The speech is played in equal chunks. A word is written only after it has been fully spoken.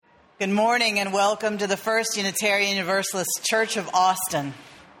Good morning and welcome to the First Unitarian Universalist Church of Austin.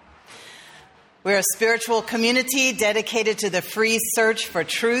 We're a spiritual community dedicated to the free search for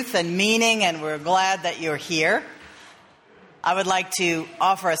truth and meaning, and we're glad that you're here. I would like to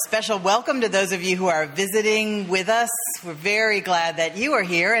offer a special welcome to those of you who are visiting with us. We're very glad that you are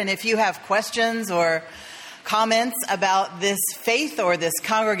here, and if you have questions or comments about this faith or this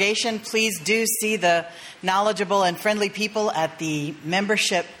congregation, please do see the knowledgeable and friendly people at the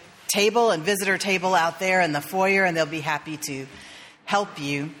membership table and visitor table out there in the foyer, and they'll be happy to help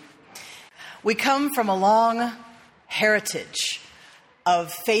you. We come from a long heritage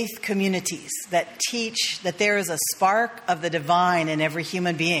of faith communities that teach that there is a spark of the divine in every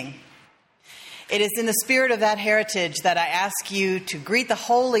human being. It is in the spirit of that heritage that I ask you to greet the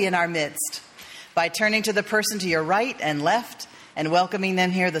holy in our midst by turning to the person to your right and left and welcoming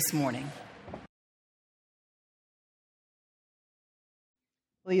them here this morning.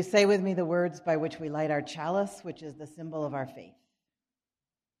 Will you say with me the words by which we light our chalice, which is the symbol of our faith?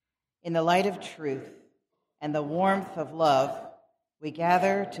 In the light of truth and the warmth of love, we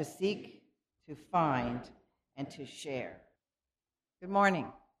gather to seek, to find, and to share. Good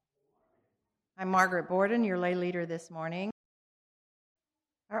morning. I'm Margaret Borden, your lay leader this morning.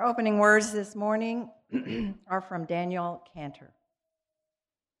 Our opening words this morning are from Daniel Cantor.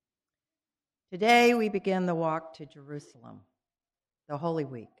 Today we begin the walk to Jerusalem, the Holy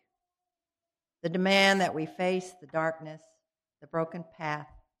Week. The demand that we face the darkness, the broken path,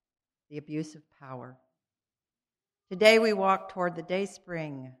 the abuse of power. Today we walk toward the day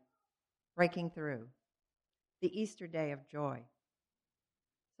spring, breaking through, the Easter day of joy.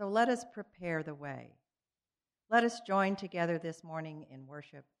 So let us prepare the way. Let us join together this morning in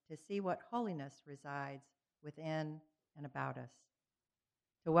worship to see what holiness resides within and about us,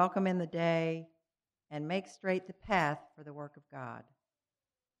 to welcome in the day and make straight the path for the work of God.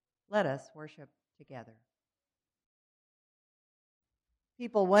 Let us worship together.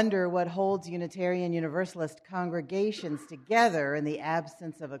 People wonder what holds Unitarian Universalist congregations together in the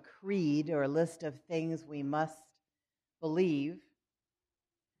absence of a creed or a list of things we must believe.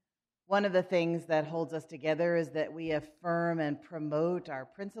 One of the things that holds us together is that we affirm and promote our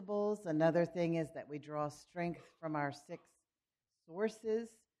principles. Another thing is that we draw strength from our 6 sources.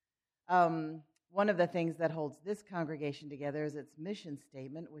 One of the things that holds this congregation together is its mission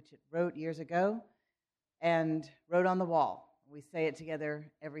statement, which it wrote years ago and wrote on the wall. We say it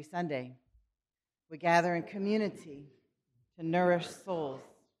together every Sunday. We gather in community to nourish souls,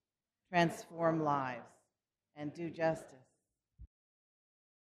 transform lives, and do justice.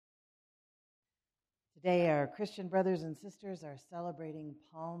 Today, our Christian brothers and sisters are celebrating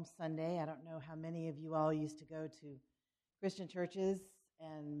Palm Sunday. I don't know how many of you all used to go to Christian churches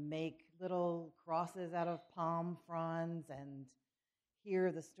and make little crosses out of palm fronds and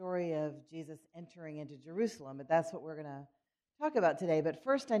hear the story of Jesus entering into Jerusalem. But that's what we're going to talk about today. But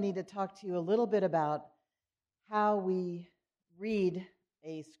first, I need to talk to you a little bit about how we read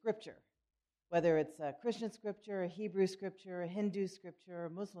a scripture, whether it's a Christian scripture, a Hebrew scripture, a Hindu scripture, a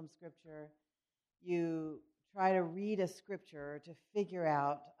Muslim scripture. You try to read a scripture to figure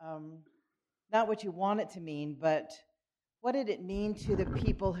out not what you want it to mean, but what did it mean to the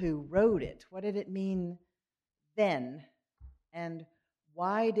people who wrote it? What did it mean then? And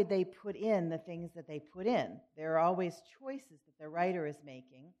why did they put in the things that they put in? There are always choices that the writer is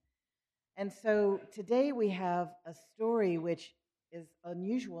making. And so today we have a story which is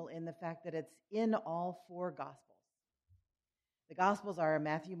unusual in the fact that it's in all 4 Gospels. The Gospels are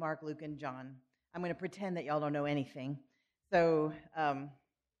Matthew, Mark, Luke, and John. I'm going to pretend that y'all don't know anything. So I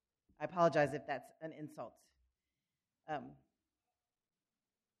apologize if that's an insult.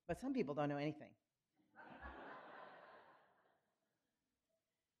 But some people don't know anything.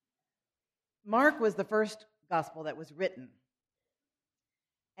 Mark was the first gospel that was written.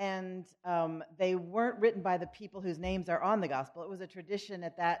 And they weren't written by the people whose names are on the gospel. It was a tradition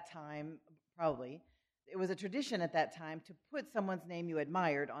at that time, probably. It was a tradition at that time to put someone's name you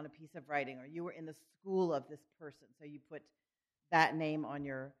admired on a piece of writing, or you were in the school of this person, so you put that name on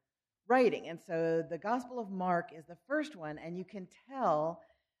your writing. And so the Gospel of Mark is the first one, and you can tell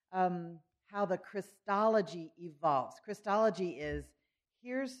how the Christology evolves. Christology is,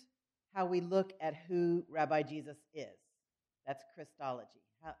 here's how we look at who Rabbi Jesus is. That's Christology,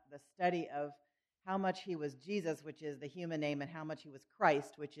 the study of how much he was Jesus, which is the human name, and how much he was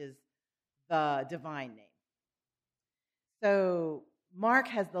Christ, which is the divine name. So Mark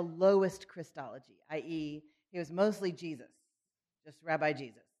has the lowest Christology, i.e., he was mostly Jesus, just Rabbi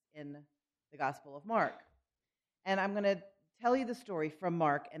Jesus in the Gospel of Mark. And I'm going to tell you the story from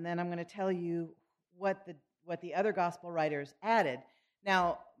Mark, and then I'm going to tell you what the other gospel writers added.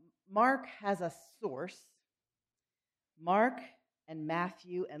 Now, Mark has a source. Mark and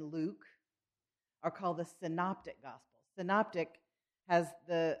Matthew and Luke are called the synoptic gospels. Synoptic has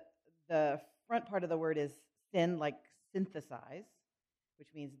the front part of the word is syn, like synthesize, which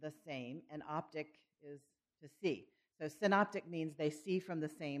means the same, and optic is to see. So synoptic means they see from the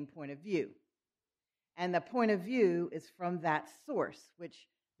same point of view. And the point of view is from that source, which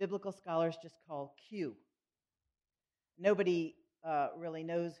biblical scholars just call Q. Nobody really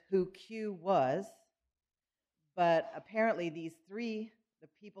knows who Q was, but apparently the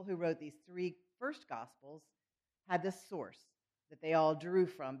people who wrote these three first Gospels had this source that they all drew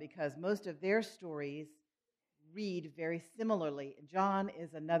from, because most of their stories read very similarly. John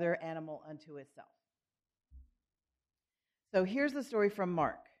is another animal unto itself. So here's the story from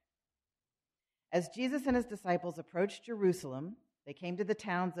Mark. As Jesus and his disciples approached Jerusalem, they came to the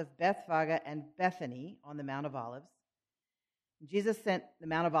towns of Bethphage and Bethany on the Mount of Olives. The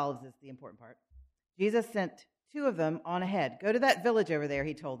Mount of Olives is the important part. Jesus sent two of them on ahead. Go to that village over there,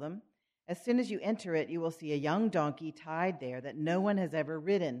 he told them. As soon as you enter it, you will see a young donkey tied there that no one has ever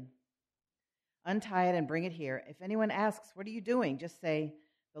ridden. Untie it and bring it here. If anyone asks, what are you doing? Just say,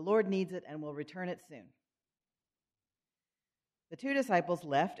 the Lord needs it and will return it soon. The two disciples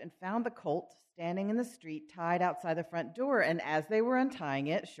left and found the colt standing in the street, tied outside the front door. And as they were untying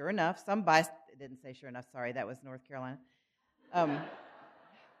it, sure enough, it didn't say sure enough, sorry, that was North Carolina.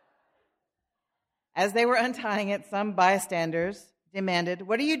 As they were untying it, some bystanders demanded,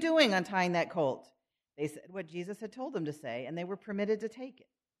 what are you doing untying that colt? They said what Jesus had told them to say, and they were permitted to take it.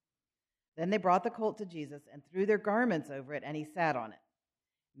 Then they brought the colt to Jesus and threw their garments over it, and he sat on it.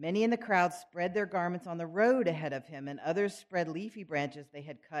 Many in the crowd spread their garments on the road ahead of him, and others spread leafy branches they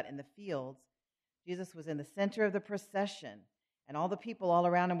had cut in the fields. Jesus was in the center of the procession, and all the people all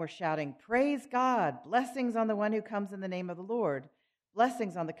around him were shouting, praise God, blessings on the one who comes in the name of the Lord,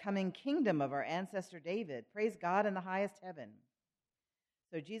 blessings on the coming kingdom of our ancestor David, praise God in the highest heaven.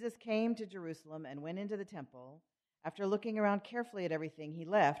 So Jesus came to Jerusalem and went into the temple. After looking around carefully at everything, he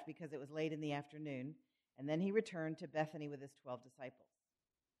left because it was late in the afternoon, and then he returned to Bethany with his 12 disciples.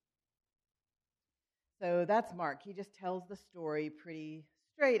 So that's Mark. He just tells the story pretty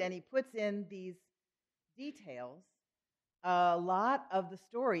straight, and he puts in these details. A lot of the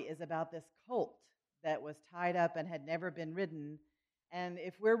story is about this colt that was tied up and had never been ridden. And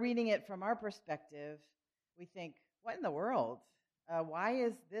if we're reading it from our perspective, we think, what in the world? Why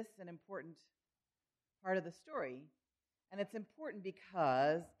is this an important part of the story? And it's important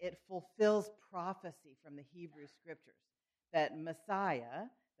because it fulfills prophecy from the Hebrew scriptures that Messiah,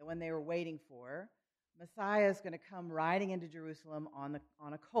 the one they were waiting for, Messiah is going to come riding into Jerusalem on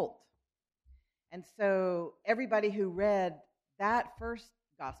a colt. And so everybody who read that first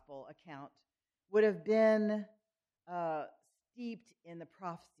gospel account would have been steeped in the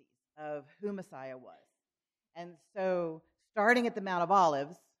prophecies of who Messiah was. And so starting at the Mount of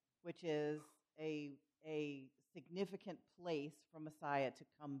Olives, which is a significant place for Messiah to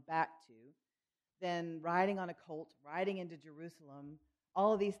come back to, then riding on a colt, riding into Jerusalem,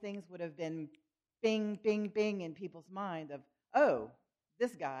 all of these things would have been bing, bing, bing in people's mind of, oh,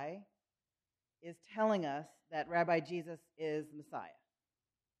 this guy is telling us that Rabbi Jesus is Messiah,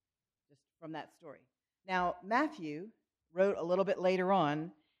 just from that story. Now, Matthew wrote a little bit later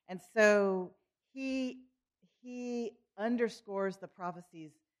on, and so he underscores the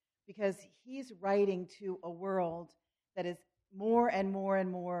prophecies because he's writing to a world that is more and more and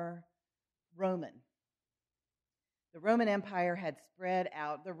more Roman. The Roman Empire had spread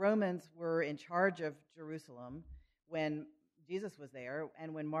out. The Romans were in charge of Jerusalem when Jesus was there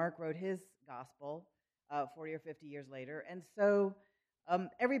and when Mark wrote his gospel 40 or 50 years later. And so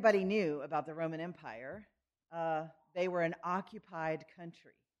everybody knew about the Roman Empire. They were an occupied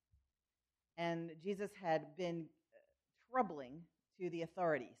country. And Jesus had been troubling to the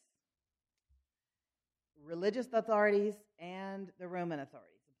authorities, religious authorities and the Roman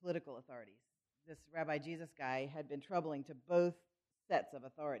authorities, the political authorities. This Rabbi Jesus guy had been troubling to both sets of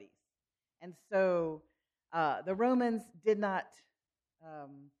authorities. And so the Romans did not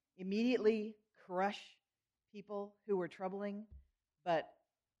immediately crush people who were troubling, but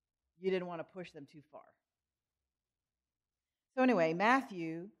you didn't want to push them too far. So anyway,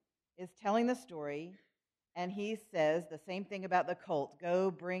 Matthew is telling the story, and he says the same thing about the colt.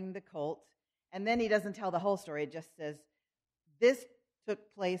 Go bring the colt. And then he doesn't tell the whole story. It just says, this took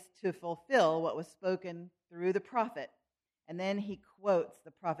place to fulfill what was spoken through the prophet. And then he quotes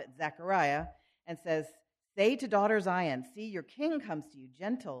the prophet Zechariah and says, say to daughter Zion, see, your king comes to you,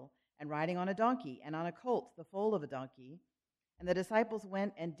 gentle and riding on a donkey, and on a colt, the foal of a donkey. And the disciples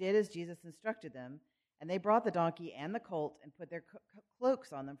went and did as Jesus instructed them, And they brought the donkey and the colt and put their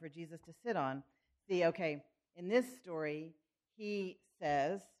cloaks on them for Jesus to sit on. See, okay, in this story, he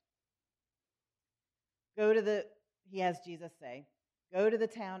says, he has Jesus say, go to the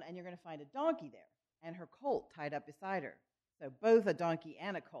town and you're going to find a donkey there and her colt tied up beside her. So both a donkey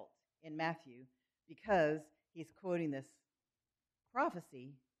and a colt in Matthew, because he's quoting this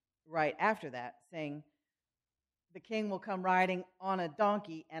prophecy right after that, saying, the king will come riding on a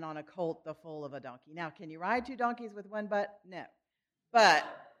donkey and on a colt, the foal of a donkey. Now, can you ride two donkeys with one butt? No. But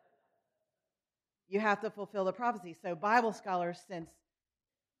you have to fulfill the prophecy. So Bible scholars since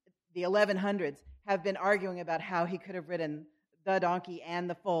the 1100s have been arguing about how he could have ridden the donkey and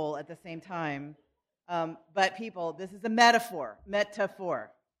the foal at the same time. But people, this is a metaphor,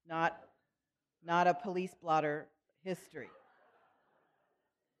 not a police blotter history.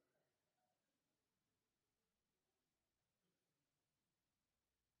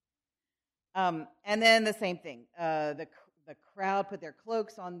 And then the same thing. The crowd put their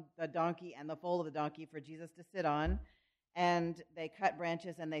cloaks on the donkey and the foal of the donkey for Jesus to sit on. And they cut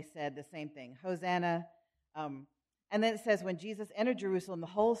branches and they said the same thing, Hosanna. And then it says, when Jesus entered Jerusalem, the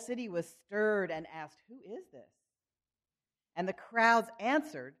whole city was stirred and asked, who is this? And the crowds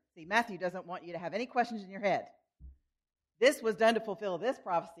answered. See, Matthew doesn't want you to have any questions in your head. This was done to fulfill this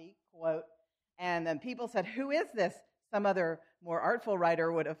prophecy, quote. And then people said, who is this? Some other more artful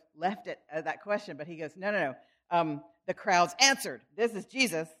writer would have left it that question, but he goes, no. The crowds answered, this is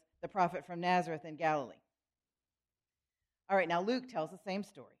Jesus, the prophet from Nazareth in Galilee. All right, now Luke tells the same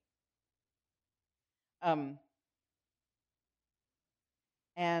story.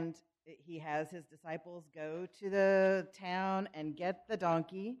 And he has his disciples go to the town and get the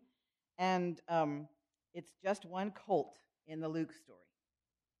donkey, and it's just one colt in the Luke story.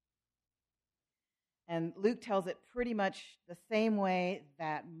 And Luke tells it pretty much the same way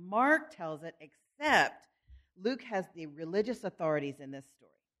that Mark tells it, except Luke has the religious authorities in this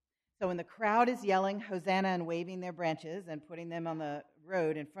story. So when the crowd is yelling Hosanna and waving their branches and putting them on the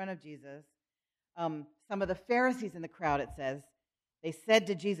road in front of Jesus, some of the Pharisees in the crowd, it says, they said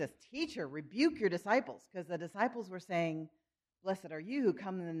to Jesus, teacher, rebuke your disciples, because the disciples were saying, blessed are you who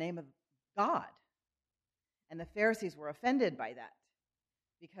come in the name of God. And the Pharisees were offended by that,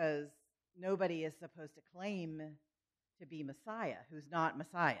 because nobody is supposed to claim to be Messiah who's not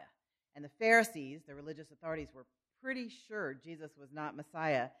Messiah. And the Pharisees, the religious authorities, were pretty sure Jesus was not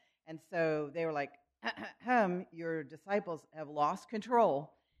Messiah. And so they were like, your disciples have lost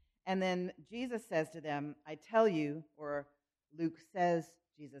control. And then Jesus says to them, I tell you, or Luke says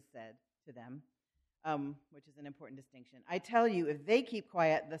Jesus said to them, which is an important distinction, I tell you, if they keep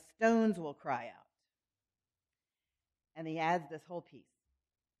quiet, the stones will cry out. And he adds this whole piece.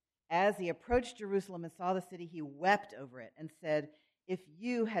 As he approached Jerusalem and saw the city, he wept over it and said, if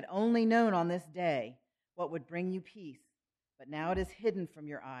you had only known on this day what would bring you peace, but now it is hidden from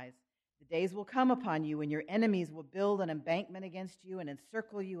your eyes. The days will come upon you when your enemies will build an embankment against you and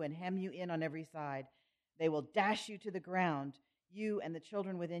encircle you and hem you in on every side. They will dash you to the ground, you and the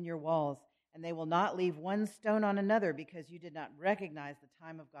children within your walls, and they will not leave one stone on another because you did not recognize the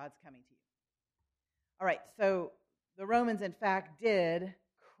time of God's coming to you. All right, so the Romans, in fact, did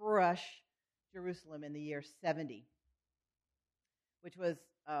crush Jerusalem in the year 70, which was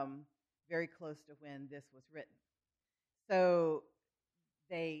very close to when this was written. So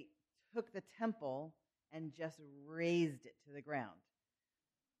they took the temple and just razed it to the ground.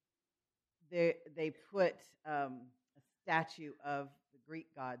 They put a statue of the Greek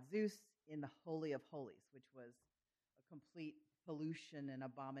god Zeus in the Holy of Holies, which was a complete pollution and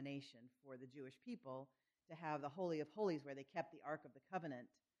abomination for the Jewish people, to have the Holy of Holies where they kept the Ark of the Covenant,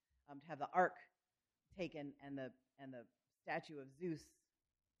 to have the Ark taken and the statue of Zeus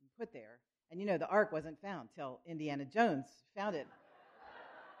put there. And you know, the Ark wasn't found till Indiana Jones found it.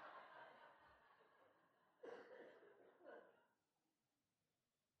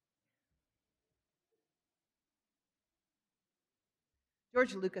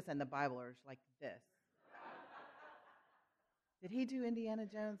 George Lucas and the Bible are like this. Did he do Indiana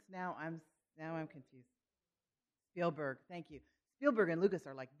Jones? Now I'm confused. Spielberg, thank you. Spielberg and Lucas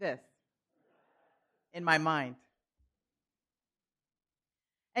are like this in my mind.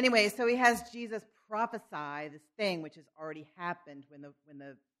 Anyway, so he has Jesus prophesy this thing which has already happened when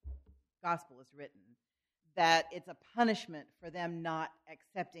the gospel is written, that it's a punishment for them not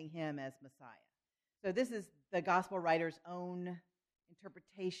accepting him as Messiah. So this is the gospel writer's own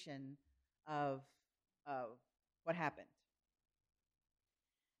interpretation of what happened.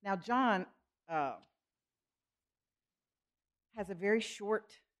 Now, John has a very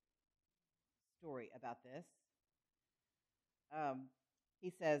short story about this. he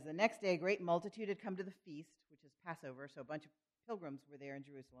says, the next day a great multitude had come to the feast, which is Passover, so a bunch of pilgrims were there in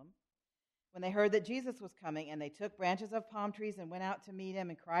Jerusalem. When they heard that Jesus was coming, and they took branches of palm trees and went out to meet him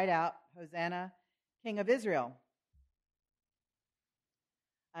and cried out, Hosanna, King of Israel.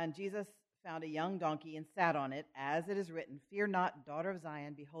 And Jesus found a young donkey and sat on it, as it is written, Fear not, daughter of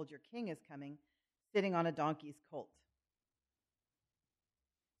Zion, behold, your king is coming, sitting on a donkey's colt.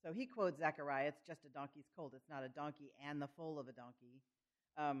 So he quotes Zechariah, it's just a donkey's colt. It's not a donkey and the foal of a donkey.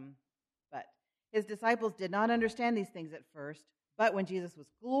 But his disciples did not understand these things at first, but when Jesus was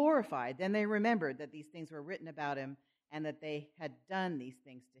glorified, then they remembered that these things were written about him and that they had done these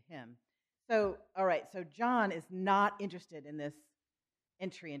things to him. So, all right, so John is not interested in this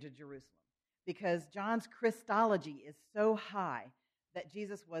entry into Jerusalem because John's Christology is so high that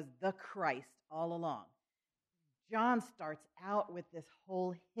Jesus was the Christ all along. John starts out with this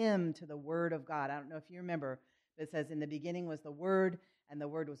whole hymn to the Word of God. I don't know if you remember, but it says, in the beginning was the Word, and the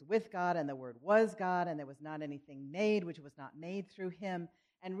Word was with God, and the Word was God, and there was not anything made which was not made through him.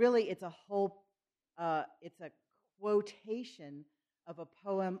 And really, it's a whole, it's a quotation of a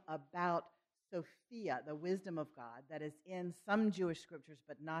poem about Sophia, the wisdom of God, that is in some Jewish scriptures,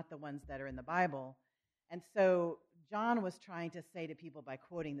 but not the ones that are in the Bible. And so John was trying to say to people by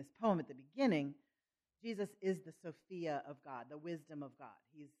quoting this poem at the beginning, Jesus is the Sophia of God, the wisdom of God.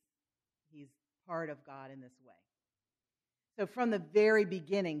 He's part of God in this way. So from the very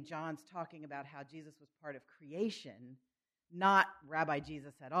beginning, John's talking about how Jesus was part of creation, not Rabbi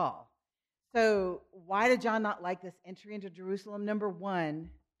Jesus at all. So why did John not like this entry into Jerusalem? Number one,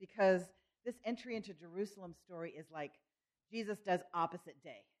 because this entry into Jerusalem story is like Jesus does opposite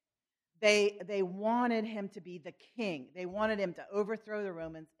day. They wanted him to be the king. They wanted him to overthrow the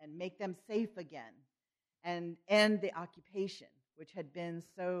Romans and make them safe again and end the occupation, which had been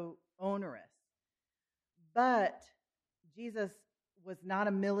so onerous. But Jesus was not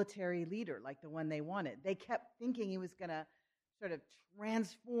a military leader like the one they wanted. They kept thinking he was going to sort of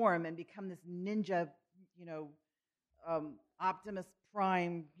transform and become this ninja, Optimus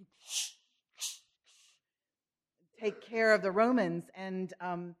Prime, take care of the Romans. And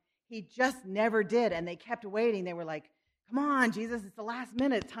he just never did. And they kept waiting. They were like, come on, Jesus, it's the last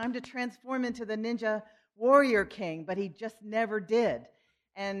minute. Time to transform into the ninja warrior king. But he just never did.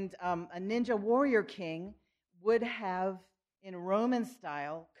 And a ninja warrior king would have, in Roman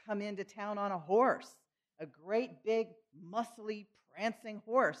style, come into town on a horse, a great big, muscly, prancing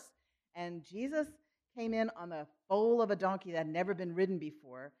horse. And Jesus came in on the foal of a donkey that had never been ridden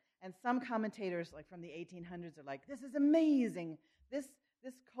before. And some commentators, like from the 1800s, are like, this is amazing. This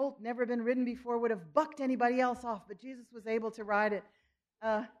colt never been ridden before, would have bucked anybody else off, but Jesus was able to ride it.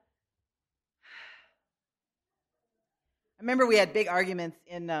 I remember we had big arguments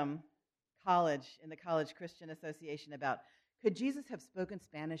in college, in the College Christian Association, about could Jesus have spoken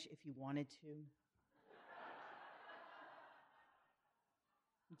Spanish if he wanted to?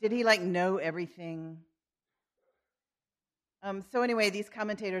 Did he know everything? So anyway, these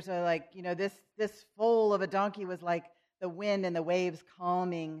commentators are like, this foal of a donkey was like the wind and the waves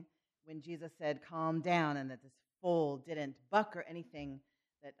calming when Jesus said, calm down, and that this foal didn't buck or anything.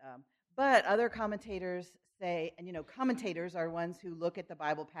 But other commentators say, and commentators are ones who look at the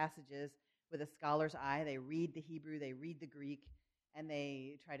Bible passages with a scholar's eye. They read the Hebrew, they read the Greek, and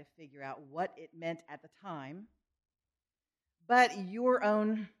they try to figure out what it meant at the time. But your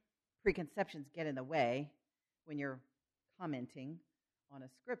own preconceptions get in the way when you're commenting on a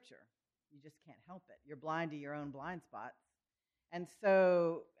scripture. You just can't help it. You're blind to your own blind spots. And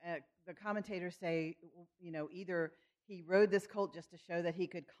so the commentators say, either he rode this colt just to show that he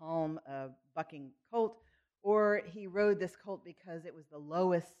could calm a bucking colt, or he rode this colt because it was the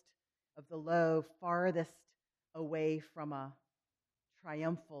lowest of the low, farthest away from a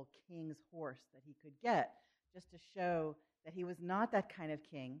triumphal king's horse that he could get, just to show that he was not that kind of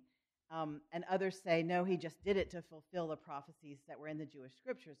king. And others say, no, he just did it to fulfill the prophecies that were in the Jewish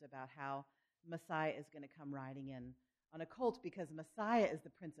scriptures about how Messiah is going to come riding in on a colt, because Messiah is the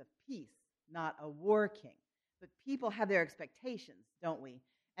Prince of Peace, not a war king. But people have their expectations, don't we?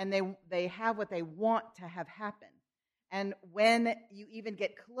 And they have what they want to have happen. And when you even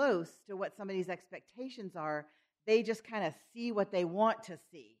get close to what somebody's expectations are, they just kind of see what they want to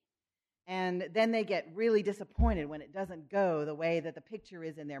see. And then they get really disappointed when it doesn't go the way that the picture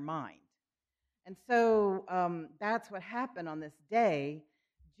is in their mind. And so that's what happened on this day.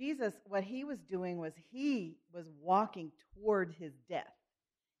 Jesus, what he was doing was he was walking toward his death.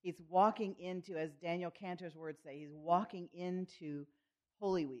 He's walking into, as Daniel Cantor's words say, he's walking into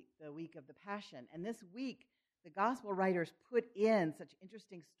Holy Week, the week of the Passion. And this week, the gospel writers put in such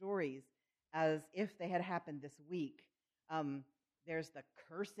interesting stories as if they had happened this week. There's the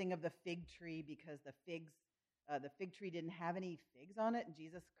cursing of the fig tree because the fig tree didn't have any figs on it, and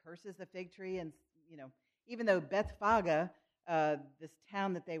Jesus curses the fig tree. And even though Bethphage, this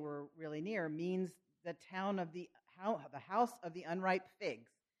town that they were really near, means the town of the house of the unripe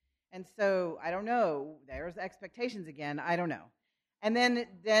figs. And so I don't know. There's expectations again. I don't know. And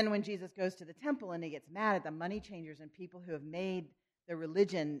then when Jesus goes to the temple and he gets mad at the money changers and people who have made the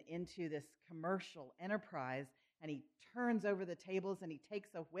religion into this commercial enterprise, and he turns over the tables and he takes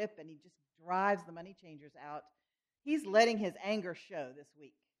a whip and he just drives the money changers out, he's letting his anger show this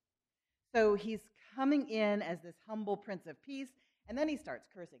week. So he's coming in as this humble Prince of Peace, and then he starts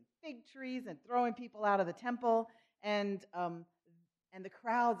cursing fig trees and throwing people out of the temple, and the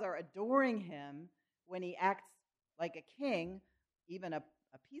crowds are adoring him when he acts like a king, even a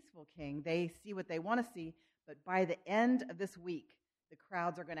peaceful king. They see what they want to see, but by the end of this week, the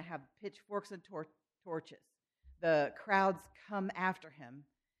crowds are going to have pitchforks and torches. The crowds come after him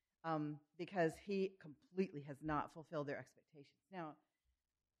because he completely has not fulfilled their expectations. Now,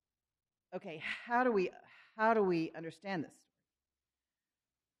 okay, how do we understand this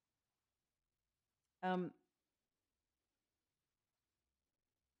story?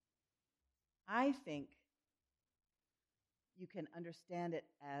 I think you can understand it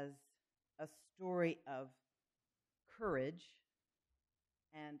as a story of courage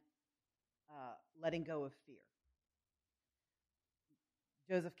and letting go of fear.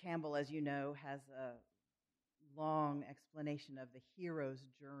 Joseph Campbell, as you know, has a long explanation of the hero's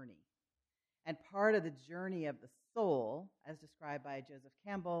journey. And part of the journey of the soul, as described by Joseph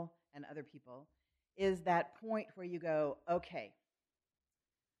Campbell and other people, is that point where you go, okay,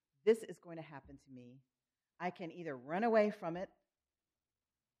 this is going to happen to me. I can either run away from it,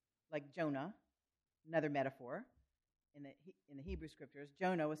 like Jonah, another metaphor in the Hebrew scriptures.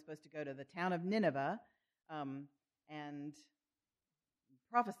 Jonah was supposed to go to the town of Nineveh and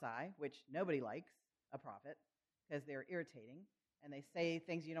prophesy, which nobody likes a prophet because they're irritating and they say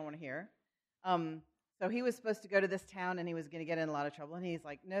things you don't want to hear. So he was supposed to go to this town and he was going to get in a lot of trouble. And he's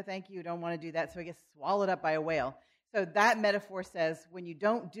like, no, thank you, don't want to do that. So he gets swallowed up by a whale. So that metaphor says when you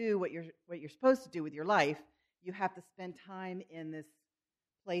don't do what you're supposed to do with your life, you have to spend time in this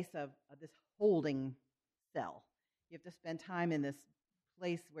place of this holding cell. You have to spend time in this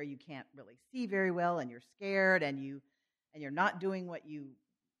place where you can't really see very well, and you're scared, and you're not doing what you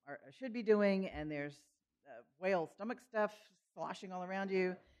should be doing, and there's whale stomach stuff sloshing all around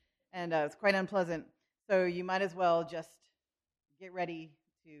you, and it's quite unpleasant. So you might as well just get ready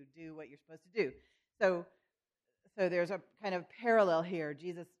to do what you're supposed to do. So there's a kind of parallel here.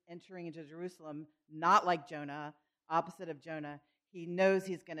 Jesus entering into Jerusalem, not like Jonah, opposite of Jonah. He knows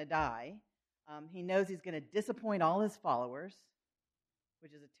he's going to die. He knows he's going to disappoint all his followers,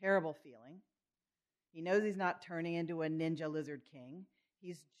 which is a terrible feeling. He knows he's not turning into a ninja lizard king.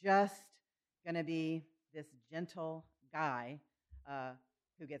 He's just going to be this gentle guy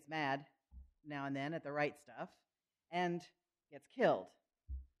who gets mad now and then at the right stuff and gets killed.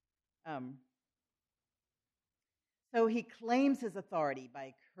 So he claims his authority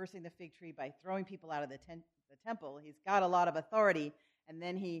by cursing the fig tree, by throwing people out of the temple. He's got a lot of authority, and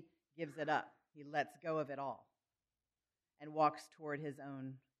then he gives it up. He lets go of it all and walks toward his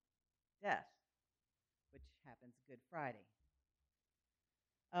own death, which happens Good Friday.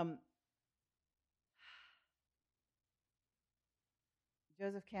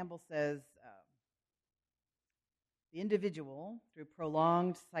 Joseph Campbell says, the individual, through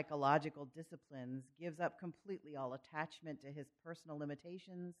prolonged psychological disciplines, gives up completely all attachment to his personal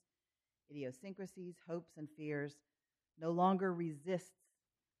limitations, idiosyncrasies, hopes, and fears, no longer resists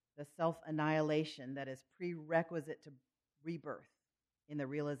the self-annihilation that is prerequisite to rebirth in the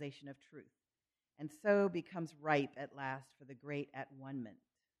realization of truth, and so becomes ripe at last for the great at-one-ment.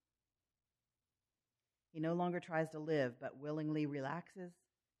 He no longer tries to live, but willingly relaxes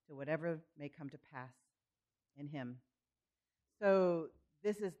to whatever may come to pass in him. So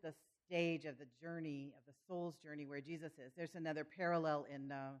this is the stage of the journey, of the soul's journey, where Jesus is. There's another parallel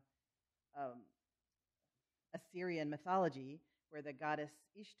in Assyrian mythology where the goddess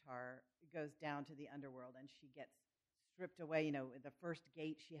Ishtar goes down to the underworld and she gets stripped away. You know, at the first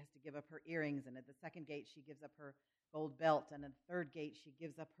gate she has to give up her earrings, and at the second gate she gives up her gold belt, and at the third gate she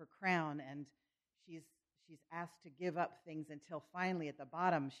gives up her crown, and she's asked to give up things until finally at the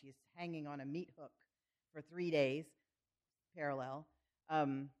bottom she's hanging on a meat hook for 3 days, parallel.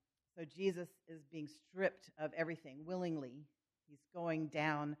 So Jesus is being stripped of everything willingly. He's going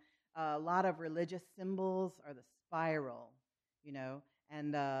down. A lot of religious symbols are the spiral, you know,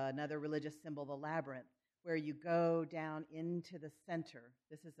 and another religious symbol, the labyrinth, where you go down into the center.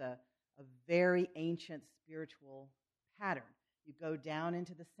 This is a very ancient spiritual pattern. You go down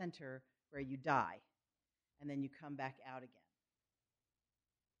into the center where you die, and then you come back out again,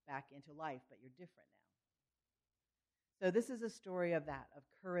 back into life, but you're different now. So this is a story of that, of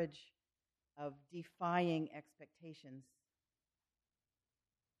courage, of defying expectations.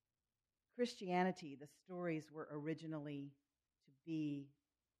 Christianity, the stories were originally to be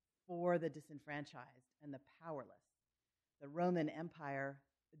for the disenfranchised and the powerless. The Roman Empire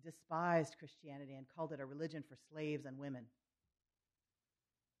despised Christianity and called it a religion for slaves and women.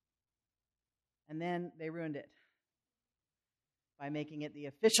 And then they ruined it by making it the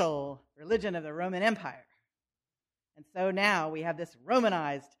official religion of the Roman Empire. And so now we have this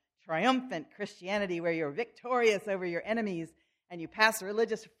Romanized, triumphant Christianity where you're victorious over your enemies, and you pass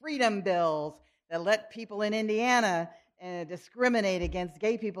religious freedom bills that let people in Indiana discriminate against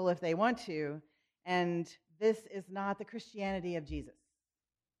gay people if they want to. And this is not the Christianity of Jesus.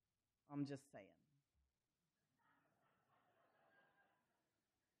 I'm just saying.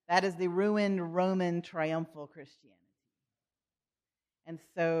 That is the ruined Roman triumphal Christianity. And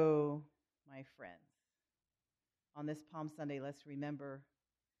so, my friends, on this Palm Sunday, let's remember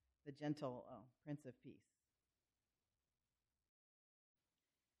the gentle Prince of Peace.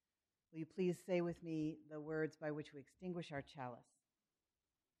 Will you please say with me the words by which we extinguish our chalice?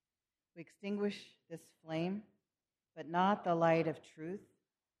 We extinguish this flame, but not the light of truth,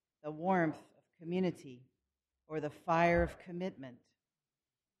 the warmth of community, or the fire of commitment.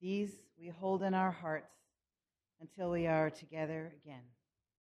 These we hold in our hearts until we are together again.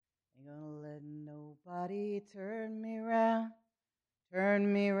 Ain't gonna let nobody turn me round,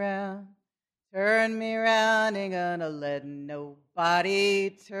 turn me round, turn me round. Ain't gonna let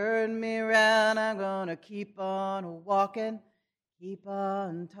nobody turn me round. I'm gonna keep on walking, keep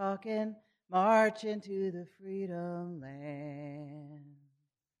on talking, march into the freedom land.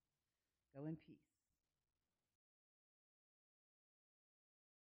 Go in peace.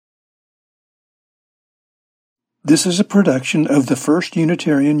 This is a production of the First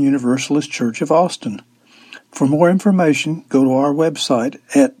Unitarian Universalist Church of Austin. For more information, go to our website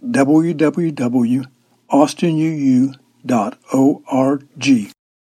at www.austinuu.org.